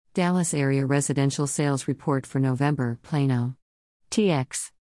Dallas Area Residential Sales Report for November, Plano.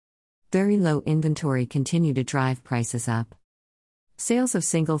 TX. Very low inventory continue to drive prices up. Sales of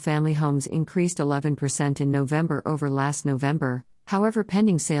single-family homes increased 11% in November over last November, however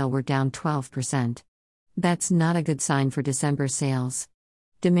pending sale were down 12%. That's not a good sign for December sales.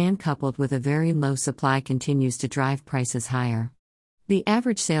 Demand coupled with a very low supply continues to drive prices higher. The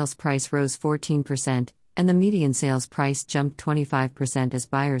average sales price rose 14%, and the median sales price jumped 25% as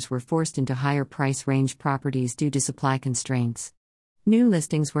buyers were forced into higher price range properties due to supply constraints. New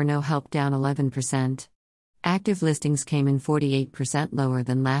listings were no help, down 11%. Active listings came in 48% lower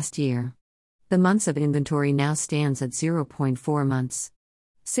than last year. The months of inventory now stands at 0.4 months.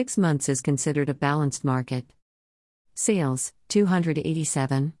 6 months is considered a balanced market. Sales,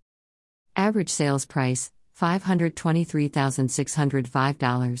 287. Average sales price,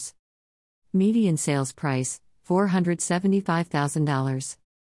 $523,605. Median sales price, $475,000.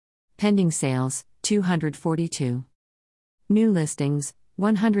 Pending sales, 242. New listings,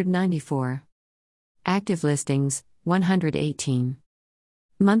 194. Active listings, 118.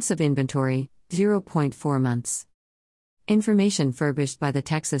 Months of inventory, 0.4 months. Information furbished by the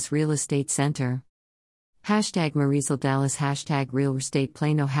Texas Real Estate Center. #MarisylDallas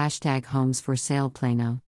 #RealEstatePlano #Homes for Sale Plano.